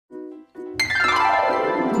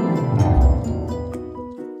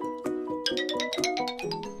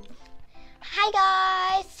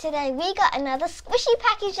today we got another squishy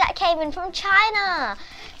package that came in from China.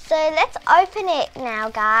 So let's open it now,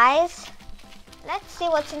 guys. Let's see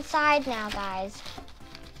what's inside now, guys.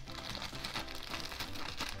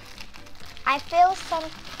 I feel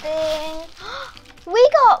something. We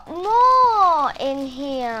got more in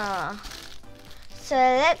here. So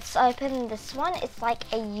let's open this one. It's like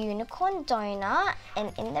a unicorn donut,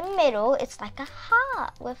 and in the middle it's like a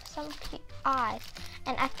heart with some cute eyes.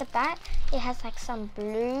 And at the back it has like some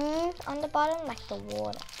blue on the bottom, like the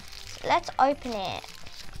water. So let's open it.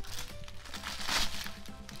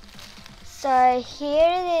 So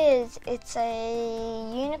here it is. It's a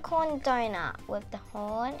unicorn donut with the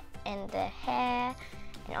horn and the hair,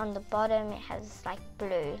 and on the bottom it has like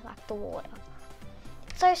blue, like the water.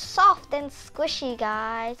 So soft and squishy,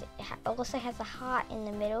 guys. It also has a heart in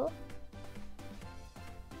the middle.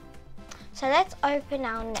 So let's open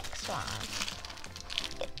our next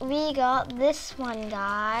one. We got this one,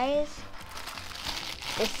 guys.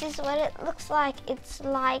 This is what it looks like. It's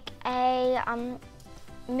like a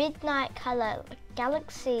midnight color,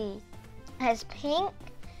 galaxy. It has pink,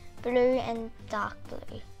 blue and dark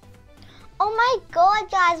blue. Oh my god,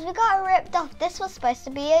 guys, we got ripped off. This was supposed to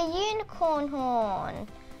be a unicorn horn.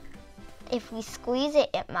 If we squeeze it,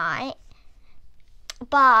 it might.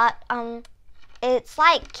 But it's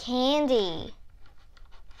like candy.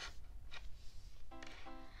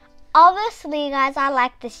 Obviously, guys, I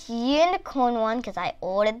like this unicorn one because I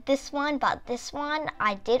ordered this one. But this one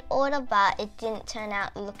I did order, but it didn't turn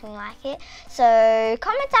out looking like it. So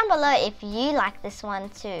comment down below if you like this one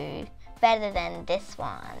too, better than this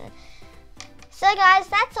one. So guys,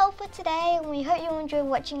 that's all for today. We hope you enjoyed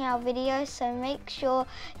watching our videos. So make sure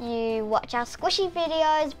you watch our squishy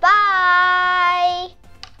videos. Bye!